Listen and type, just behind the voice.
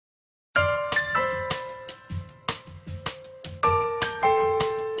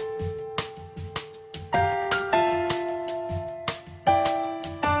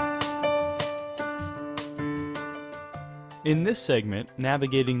In this segment,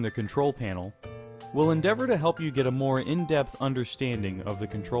 Navigating the Control Panel, we'll endeavor to help you get a more in-depth understanding of the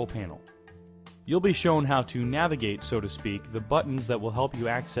control panel. You'll be shown how to navigate, so to speak, the buttons that will help you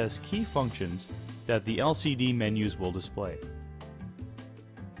access key functions that the LCD menus will display.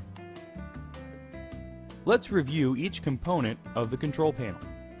 Let's review each component of the control panel.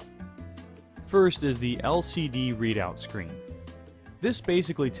 First is the LCD readout screen. This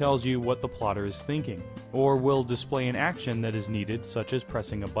basically tells you what the plotter is thinking, or will display an action that is needed, such as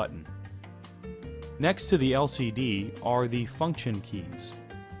pressing a button. Next to the LCD are the function keys.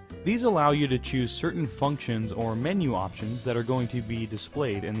 These allow you to choose certain functions or menu options that are going to be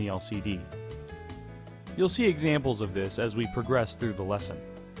displayed in the LCD. You'll see examples of this as we progress through the lesson.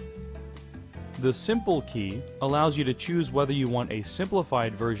 The Simple key allows you to choose whether you want a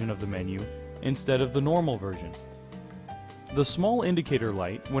simplified version of the menu instead of the normal version. The small indicator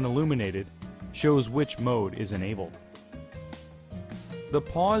light, when illuminated, shows which mode is enabled. The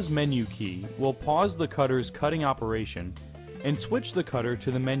Pause menu key will pause the cutter's cutting operation and switch the cutter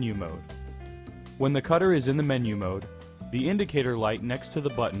to the menu mode. When the cutter is in the menu mode, the indicator light next to the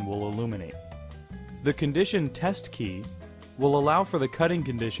button will illuminate. The Condition Test key will allow for the cutting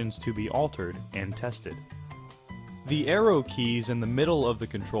conditions to be altered and tested. The arrow keys in the middle of the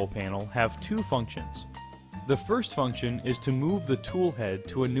control panel have two functions. The first function is to move the tool head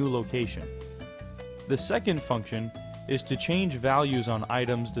to a new location. The second function is to change values on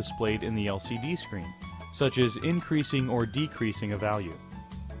items displayed in the LCD screen, such as increasing or decreasing a value.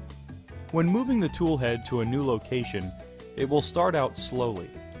 When moving the tool head to a new location, it will start out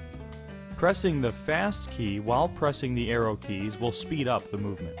slowly. Pressing the Fast key while pressing the arrow keys will speed up the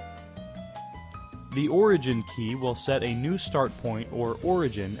movement. The Origin key will set a new start point or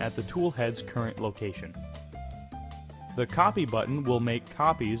origin at the tool head's current location. The Copy button will make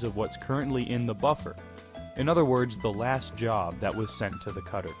copies of what's currently in the buffer, in other words, the last job that was sent to the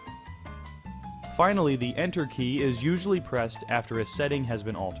cutter. Finally, the Enter key is usually pressed after a setting has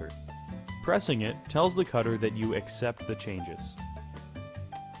been altered. Pressing it tells the cutter that you accept the changes.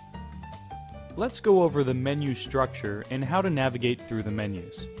 Let's go over the menu structure and how to navigate through the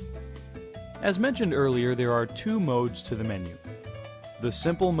menus. As mentioned earlier, there are two modes to the menu: the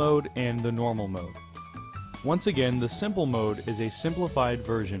Simple mode and the Normal mode. Once again, the Simple mode is a simplified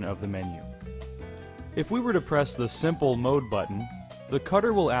version of the menu. If we were to press the Simple mode button, the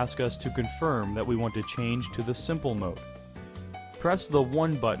cutter will ask us to confirm that we want to change to the Simple mode. Press the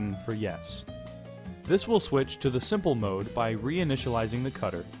 1 button for yes. This will switch to the Simple mode by reinitializing the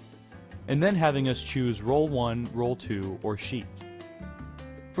cutter, and then having us choose Roll 1, Roll 2, or Sheet.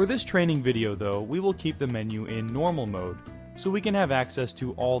 For this training video though, we will keep the menu in Normal mode so we can have access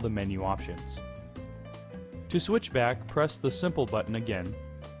to all the menu options. To switch back, press the Simple button again,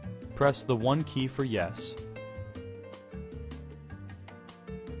 press the 1 key for yes,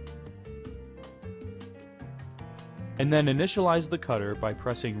 and then initialize the cutter by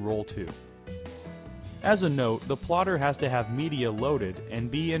pressing Roll 2. As a note, the plotter has to have media loaded and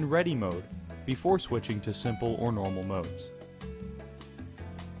be in Ready mode before switching to Simple or Normal modes.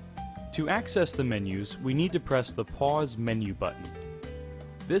 To access the menus, we need to press the Pause menu button.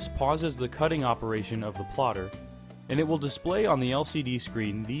 This pauses the cutting operation of the plotter, and it will display on the LCD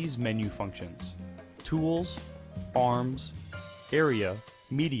screen these menu functions: Tools, Arms, Area,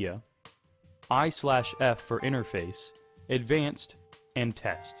 Media, I/F for Interface, Advanced, and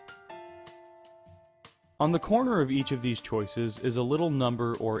Test. On the corner of each of these choices is a little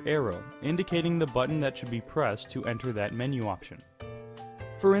number or arrow indicating the button that should be pressed to enter that menu option.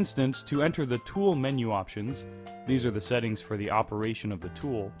 For instance, to enter the Tool menu options, these are the settings for the operation of the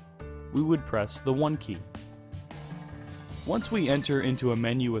tool, we would press the 1 key. Once we enter into a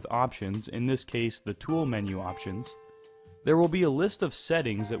menu with options, in this case the Tool menu options, there will be a list of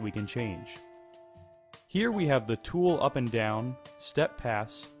settings that we can change. Here we have the Tool up and down, Step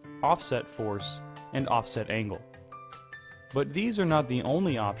Pass, Offset Force, and Offset Angle. But these are not the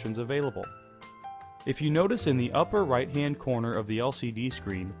only options available. If you notice, in the upper right-hand corner of the LCD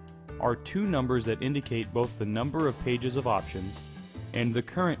screen are two numbers that indicate both the number of pages of options and the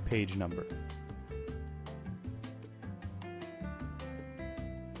current page number.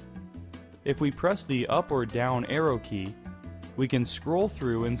 If we press the up or down arrow key, we can scroll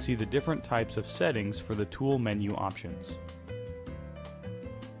through and see the different types of settings for the Tool menu options.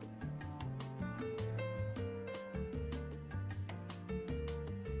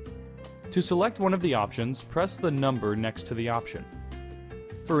 To select one of the options, press the number next to the option.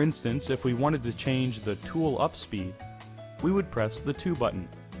 For instance, if we wanted to change the tool up speed, we would press the 2 button.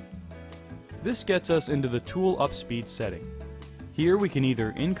 This gets us into the tool up speed setting. Here we can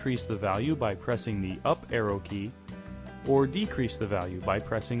either increase the value by pressing the up arrow key, or decrease the value by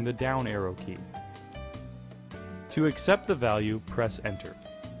pressing the down arrow key. To accept the value, press Enter.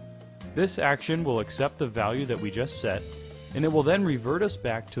 This action will accept the value that we just set, and it will then revert us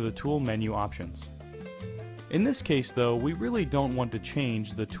back to the tool menu options. In this case though, we really don't want to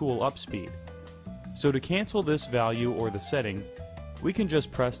change the tool up speed. So to cancel this value or the setting, we can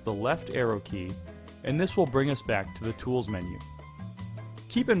just press the left arrow key, and this will bring us back to the tools menu.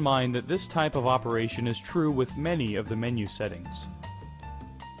 Keep in mind that this type of operation is true with many of the menu settings.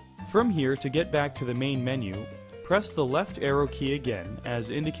 From here, to get back to the main menu, press the left arrow key again, as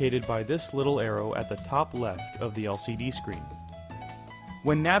indicated by this little arrow at the top left of the LCD screen.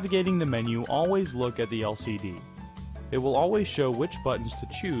 When navigating the menu, always look at the LCD. It will always show which buttons to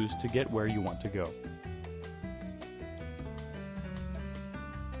choose to get where you want to go.